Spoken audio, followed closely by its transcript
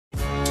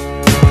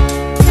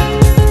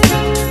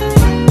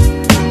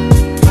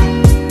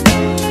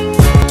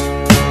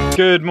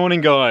Good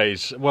morning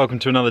guys, welcome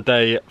to another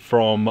day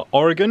from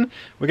Oregon.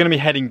 We're going to be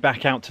heading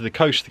back out to the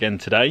coast again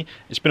today.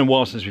 It's been a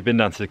while since we've been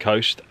down to the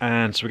coast,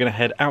 and so we're going to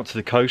head out to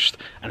the coast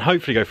and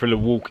hopefully go for a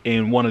little walk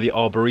in one of the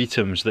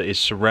arboretums that is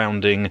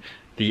surrounding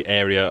the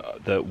area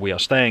that we are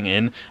staying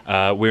in.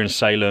 We're in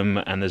Salem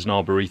and there's an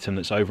arboretum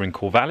that's over in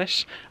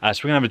Corvallis. So we're going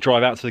to have a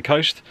drive out to the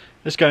coast.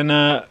 Let's go and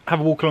have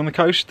a walk along the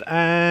coast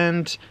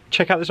and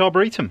check out this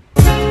arboretum.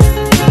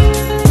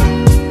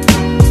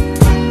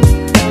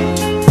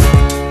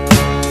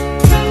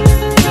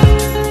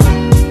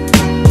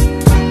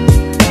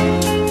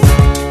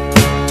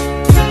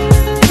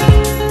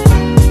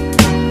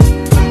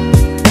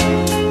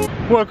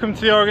 Welcome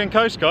to the Oregon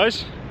coast,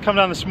 guys. Come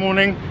down this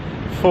morning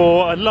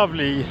for a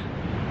lovely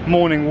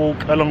morning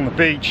walk along the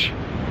beach,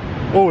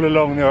 all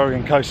along the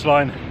Oregon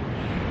coastline.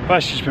 I've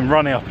actually just been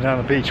running up and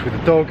down the beach with the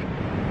dog.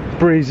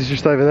 Breeze is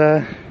just over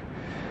there,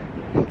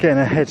 getting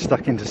her head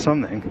stuck into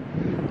something.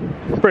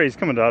 Breeze,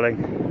 come on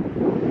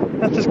darling.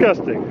 That's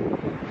disgusting.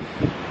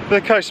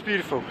 But the coast's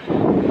beautiful.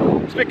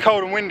 It's a bit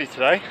cold and windy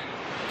today.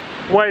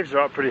 Waves are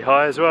up pretty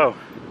high as well.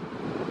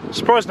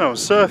 Surprised no one's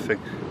surfing.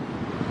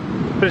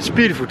 But it's a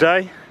beautiful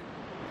day.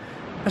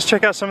 Let's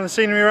check out some of the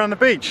scenery around the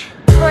beach.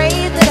 Pray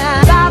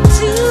that I'm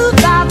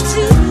about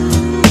to.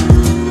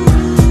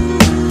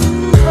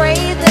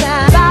 Pray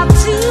that I'm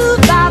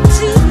about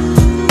to.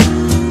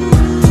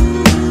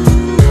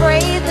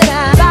 Pray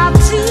that I'm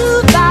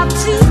about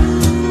to.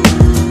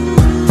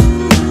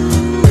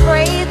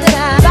 Pray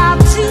that I'm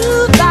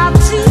about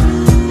to.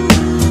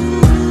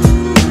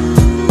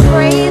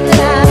 Pray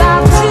that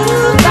I'm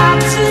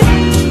about to.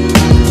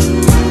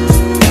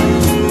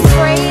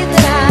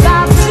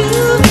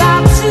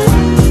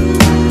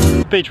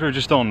 The beach we were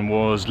just on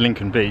was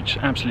Lincoln Beach,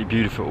 absolutely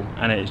beautiful,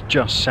 and it is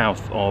just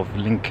south of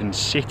Lincoln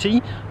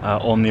City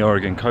on the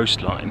Oregon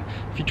coastline.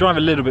 If you drive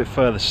a little bit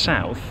further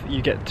south,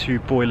 you get to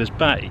Boilers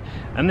Bay,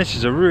 and this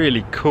is a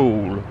really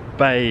cool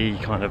bay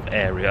kind of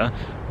area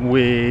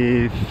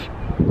with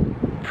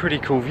pretty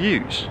cool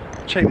views.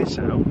 Check this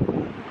out.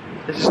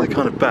 This is the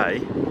kind of bay,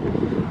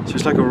 so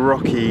it's like a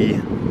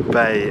rocky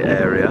bay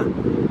area,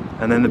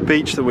 and then the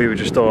beach that we were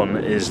just on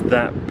is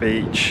that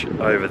beach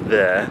over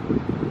there.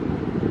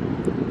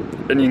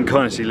 And you can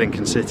kind of see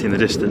Lincoln City in the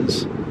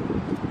distance.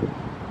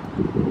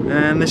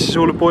 And this is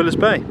all of Boilers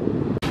Bay.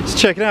 So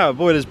check it out, at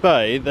Boilers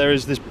Bay there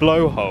is this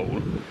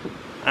blowhole,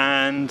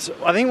 and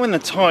I think when the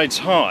tide's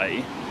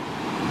high,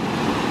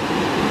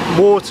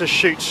 water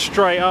shoots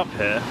straight up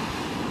here.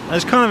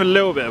 There's kind of a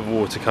little bit of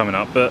water coming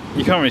up, but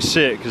you can't really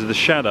see it because of the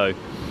shadow.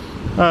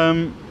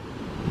 And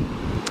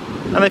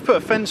they put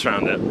a fence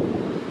around it,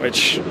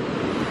 which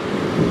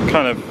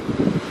kind of,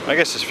 I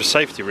guess it's for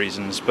safety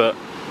reasons, but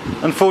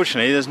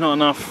unfortunately there's not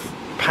enough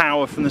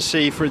power from the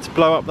sea for it to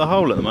blow up the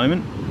hole at the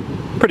moment.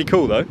 Pretty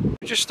cool though.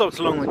 We just stopped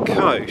along the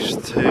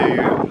coast to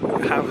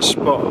have a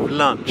spot of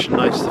lunch and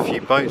noticed a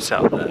few boats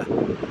out there,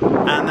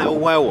 and they're all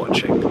whale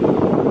watching,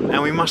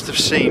 and we must have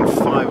seen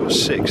 5 or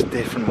 6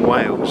 different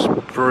whales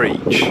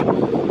breach,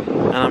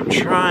 and I'm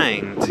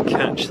trying to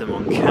catch them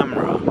on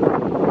camera,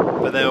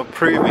 but they are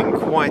proving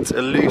quite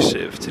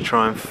elusive to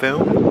try and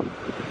film.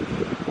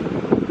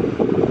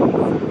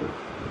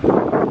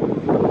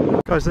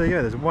 Guys, there you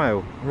go, there's a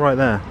whale right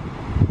there.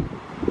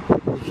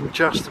 You can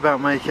just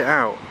about make it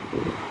out.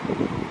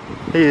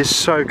 He is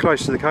so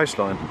close to the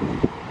coastline.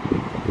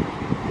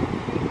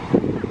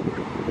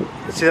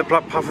 See that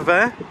black puff of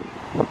air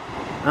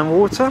and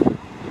water?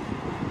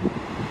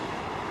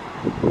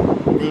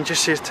 You can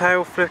just see his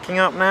tail flicking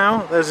up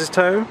now. There's his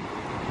toe.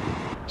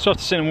 So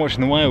after sitting and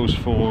watching the whales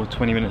for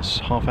 20 minutes,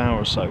 half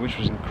hour or so, which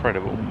was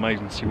incredible,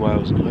 amazing to see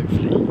whales, and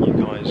hopefully you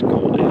guys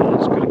got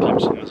as good a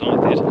glimpse of them as I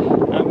did.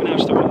 We're now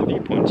stopping at the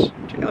viewpoints.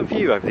 Check out the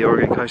view over the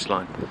Oregon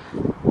coastline.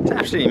 It's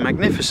absolutely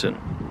magnificent.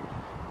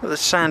 Look at the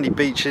sandy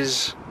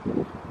beaches,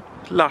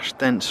 lush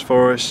dense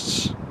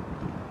forests,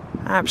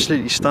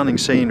 absolutely stunning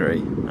scenery.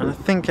 And I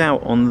think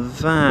out on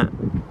that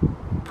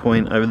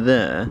point over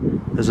there,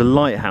 there's a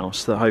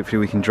lighthouse that hopefully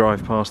we can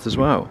drive past as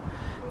well.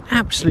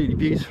 Absolutely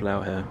beautiful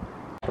out here.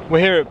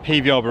 We're here at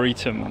Peavy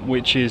Arboretum,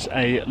 which is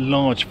a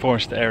large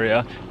forest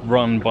area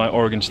run by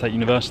Oregon State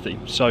University.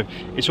 So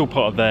it's all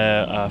part of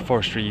their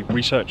forestry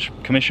research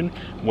commission,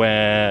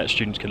 where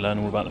students can learn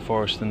all about the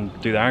forest and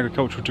do their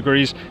agricultural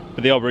degrees.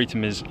 But the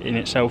Arboretum is in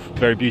itself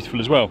very beautiful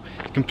as well.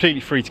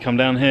 Completely free to come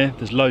down here.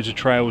 There's loads of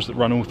trails that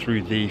run all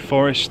through the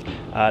forest.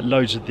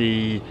 Loads of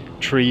the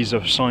trees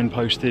are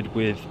signposted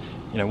with,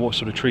 you know, what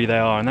sort of tree they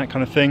are and that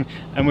kind of thing.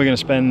 And we're going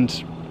to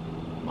spend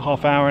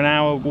half hour, an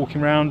hour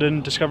walking around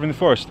and discovering the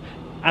forest.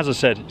 As I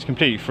said, it's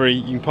completely free.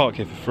 You can park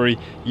here for free.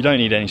 You don't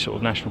need any sort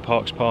of national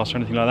parks pass or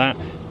anything like that.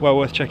 Well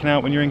worth checking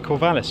out when you're in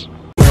Corvallis.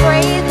 Pray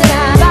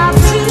that I'm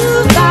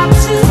about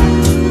to.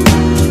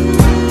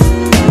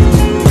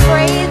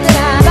 Pray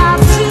that I'm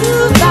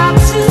about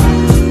to.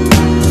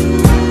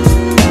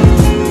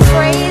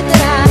 Pray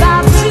that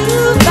I'm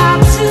about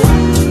to.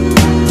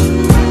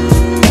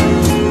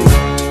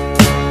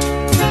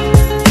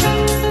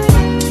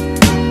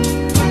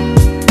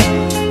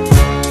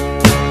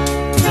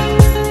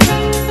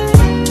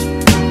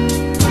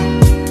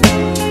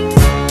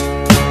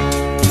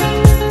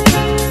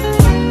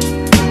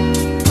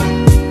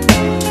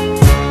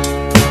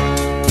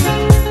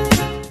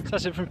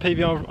 that's it from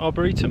Peavy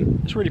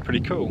Arboretum. It's really pretty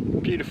cool.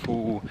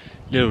 Beautiful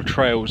little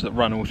trails that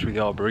run all through the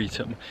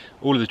Arboretum.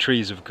 All of the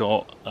trees have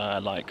got,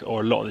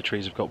 or a lot of the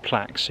trees have got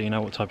plaques, so you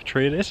know what type of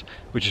tree it is,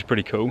 which is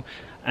pretty cool.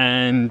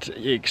 And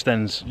it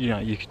extends, you know,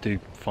 you could do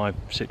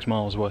 5-6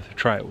 miles worth of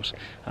trails.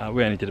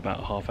 We only did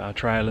about a half-hour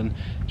trail, and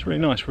it's really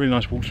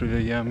nice walk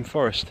through the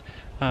forest.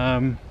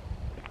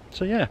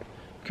 So yeah,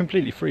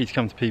 completely free to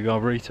come to Peavy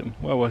Arboretum.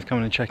 Well worth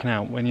coming and checking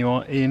out when you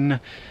are in,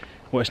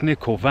 well, it's near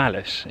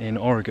Corvallis in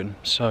Oregon,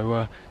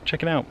 so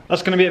check it out.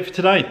 That's going to be it for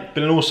today.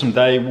 Been an awesome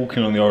day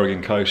walking on the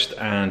Oregon coast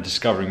and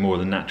discovering more of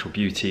the natural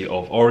beauty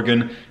of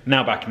Oregon.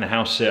 Now back in the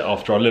house sit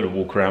after our little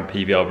walk around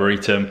Peavy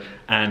Arboretum,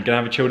 and gonna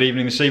have a chilled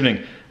evening this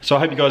evening. So I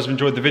hope you guys have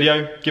enjoyed the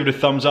video. Give it a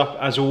thumbs up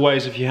as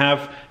always if you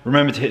have.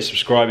 Remember to hit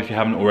subscribe if you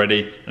haven't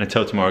already, and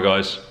until tomorrow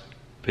guys,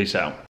 peace out.